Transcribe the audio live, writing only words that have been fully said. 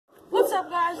What's up,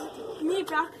 guys? Me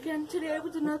back again today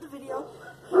with another video.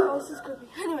 Oh, this is creepy.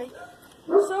 Anyway,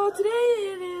 so today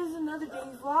it is another day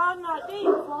vlog, not day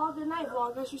vlog, a night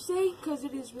vlog, I should say, because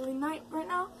it is really night right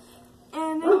now.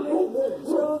 And anyway,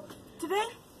 so today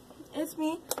it's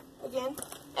me again,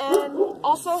 and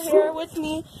also here with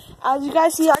me, as you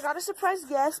guys see, I got a surprise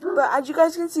guest, but as you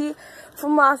guys can see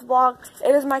from last vlog,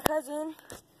 it is my cousin,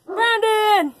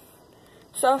 Brandon.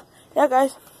 So yeah,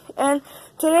 guys, and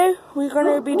today we're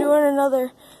gonna be doing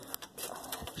another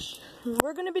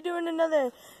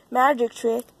magic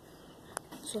trick.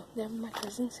 So they're my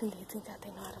cousins, and they think that they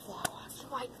know how to vlog. Watch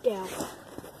right down.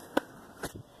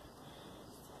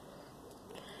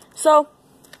 So,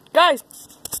 guys,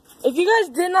 if you guys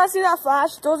did not see that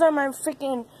flash, those are my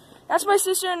that's my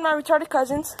sister and my retarded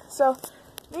cousins. So,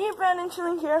 me and Brandon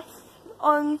chilling here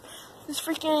on this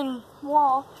freaking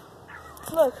wall.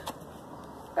 Look.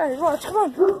 Guys, watch, come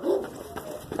on.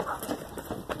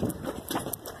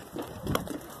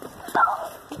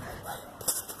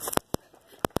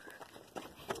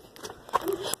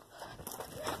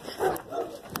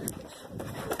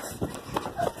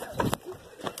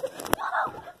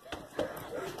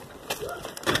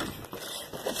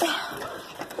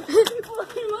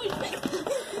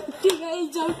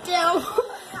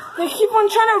 They keep on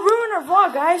trying to ruin our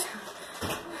vlog, guys.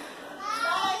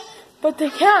 But they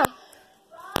can't.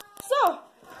 So,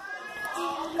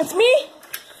 it's me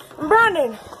and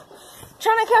Brandon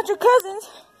trying to catch your cousins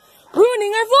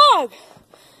ruining our vlog.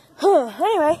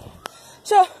 Anyway,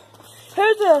 so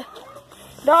here's the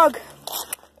dog.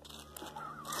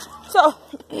 So,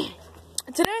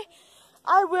 today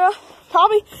I will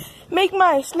probably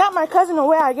snap my cousin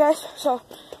away, I guess. So,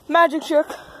 magic trick.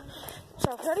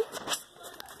 So, ready?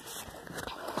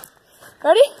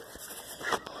 Ready?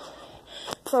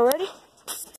 So, ready?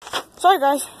 Sorry,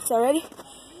 guys. So, ready?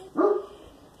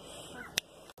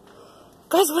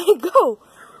 Guys, where'd he go?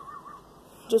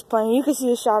 Just playing. You can see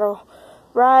his shadow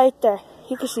right there.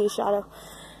 You can see his shadow.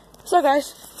 So,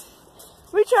 guys,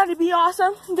 we tried to be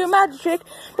awesome and do a magic trick,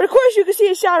 but of course you can see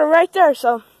his shadow right there.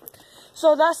 So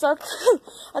that sucked.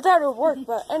 I thought it would work,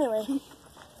 but anyway.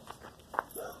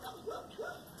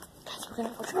 Guys, we're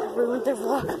gonna try to ruin their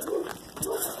vlog.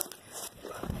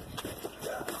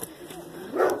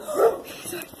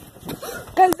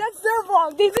 Guys, that's their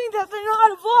vlog. They think that they know how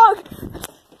to vlog.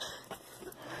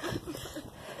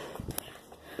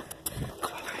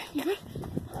 Come on, you good?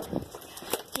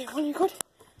 Yeah, when you good?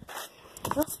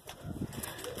 No?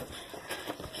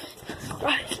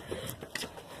 Right.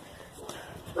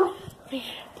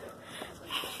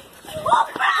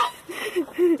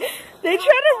 They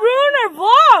try to ruin our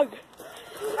vlog.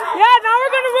 Yeah, now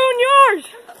we're gonna ruin yours.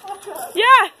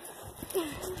 Yeah.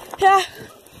 Yeah.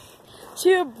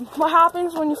 See what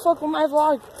happens when you fuck with my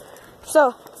vlog.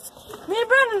 So, me and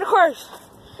Brandon, of course.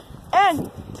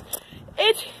 And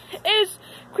it is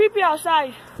creepy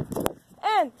outside.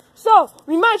 And so,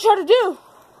 we might try to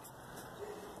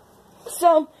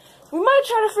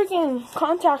freaking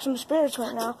contact some spirits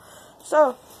right now.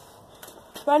 So,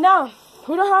 right now,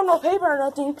 we don't have no paper or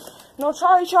nothing. No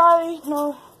Charlie,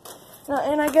 no.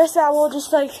 And I guess that we'll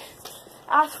just like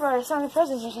ask for a sign of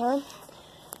presence or something.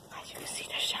 As you can see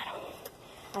their shadow.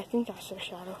 I think that's their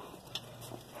shadow.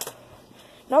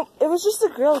 Nope, it was just a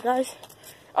girl, guys.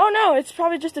 Oh no, it's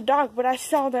probably just a dog, but I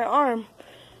saw their arm.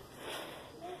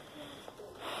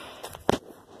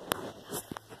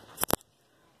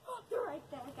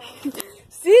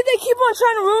 See, they keep on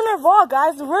trying to ruin our vlog,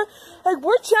 guys.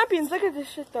 We're champions. Look at this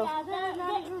shit, though. Yeah, they're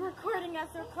not even recording us.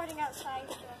 They're recording outside.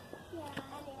 So. Yeah.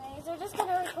 Anyways, they're just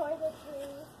gonna record the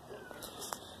trees.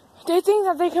 They think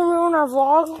that they can ruin our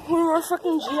vlog when we're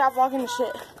freaking vlogging the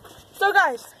shit. So,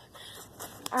 guys,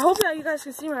 I hope that you guys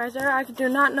can see me right there. I do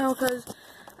not know because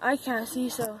I can't see.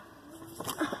 So,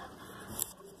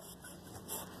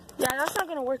 yeah, that's not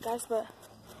gonna work, guys. But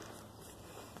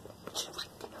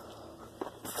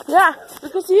yeah, we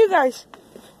can see you guys.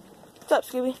 What's up,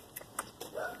 Scooby?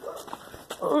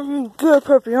 Oh, you're good,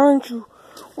 puppy, aren't you?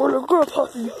 What a good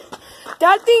puppy.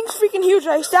 That thing's freaking huge,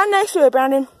 right? Stand next to it,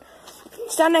 Brandon.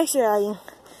 Stand next to it, Aiden.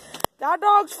 That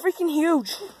dog's freaking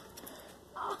huge.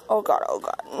 Oh, God, oh,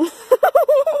 God.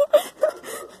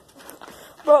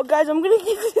 Bro, guys, I'm gonna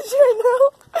get this right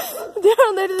now.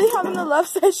 They're literally having a love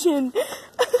session.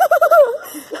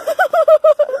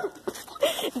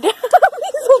 Damn,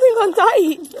 he's holding on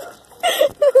tight.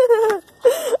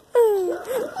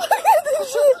 Look at this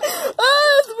shit. Oh,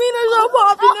 his wieners are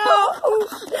popping out.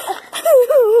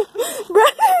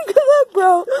 Brandon, good luck,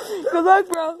 bro. Good luck,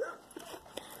 bro.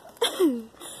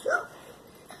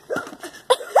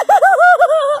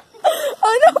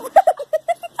 I know, Brandon.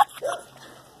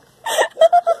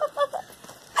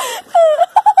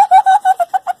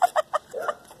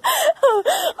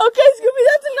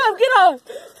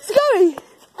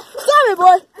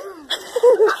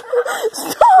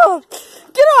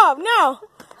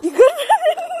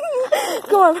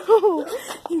 Come on.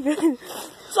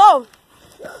 So,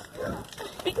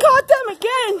 we caught them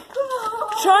again.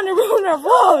 Trying to ruin our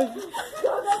vlog.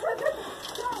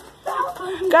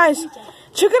 Guys,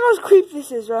 check out how creepy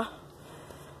this is, bro.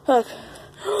 Look.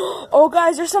 Oh,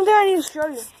 guys, there's something I need to show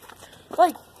you.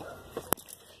 Like,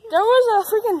 there was a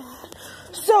freaking...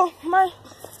 So, my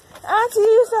auntie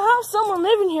used to have someone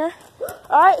living here.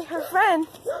 Alright, her friend.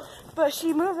 But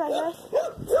she moved, I guess.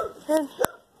 And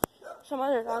some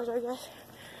other dogs, I guess.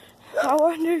 I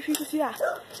wonder if you can see that.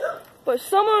 But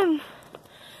someone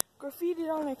graffitied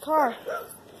on a car.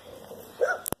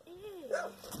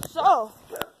 So,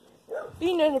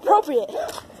 being inappropriate.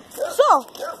 So,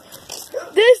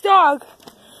 this dog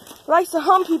likes to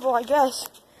hunt people, I guess.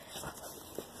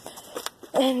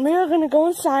 And we're gonna go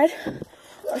inside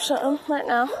or something right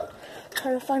now,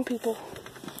 try to find people.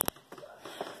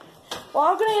 Well,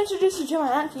 I'm gonna introduce you to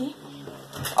my auntie.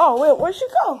 Oh, wait, where'd she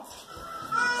go?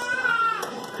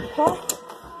 Huh?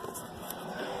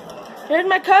 Here's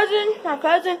my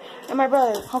cousin, and my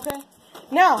brother, okay?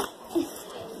 Now,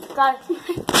 guys,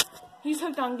 he's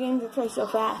hooked on games that play so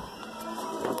fast.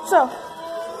 So,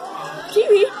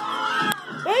 TV,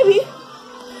 baby,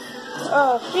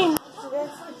 thing.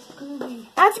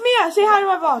 Auntie Mia, say hi to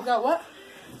my vlog. Got what?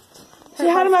 Say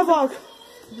hi to my vlog.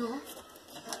 No.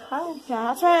 Hi. Yeah,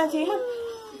 that's my auntie.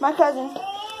 My cousin. Come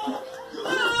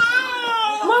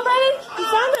on, Brandon. You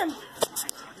found him.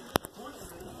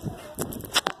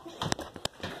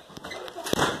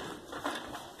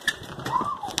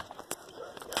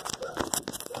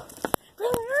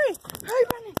 Brandon, hurry. Hurry,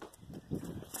 Brandon.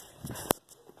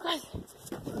 Guys.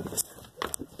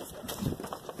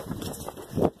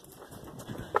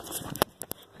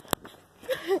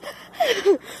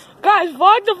 Guys,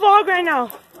 vlog the vlog right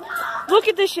now. Look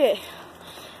at this shit.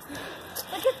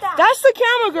 Look at that. That's the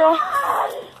camera, girl.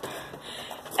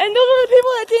 And those are the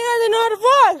people that think that they know how to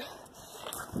vlog.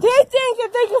 They think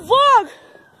that they can vlog,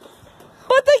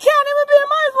 but they can't even be in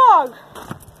my vlog.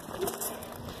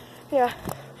 Yeah.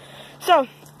 So,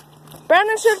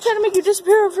 Brandon started trying to make you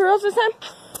disappear for real this time.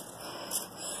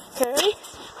 Okay, ready?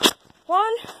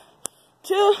 1,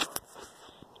 2,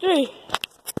 3.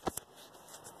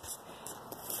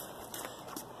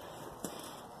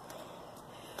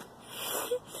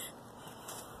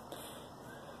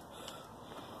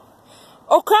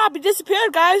 Oh crap, he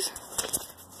disappeared, guys.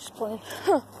 Just playing.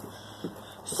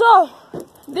 So,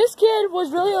 this kid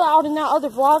was really loud in that other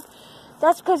vlog.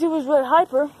 That's because he was really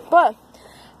hyper. But,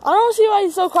 I don't see why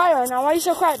he's so quiet right now. Why are you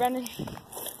so quiet, Brandon?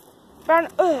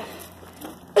 Brandon,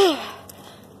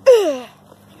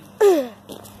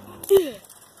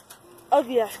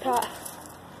 ugly ass cat.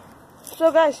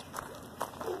 So, guys.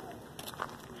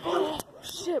 Oh,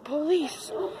 shit,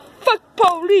 police. Fuck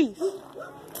police.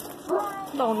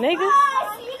 No, nigga.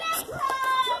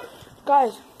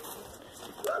 Guys,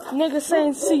 nigga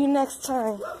saying see you next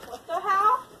time. What the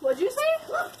hell? What'd you say?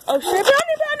 Oh shit, bro?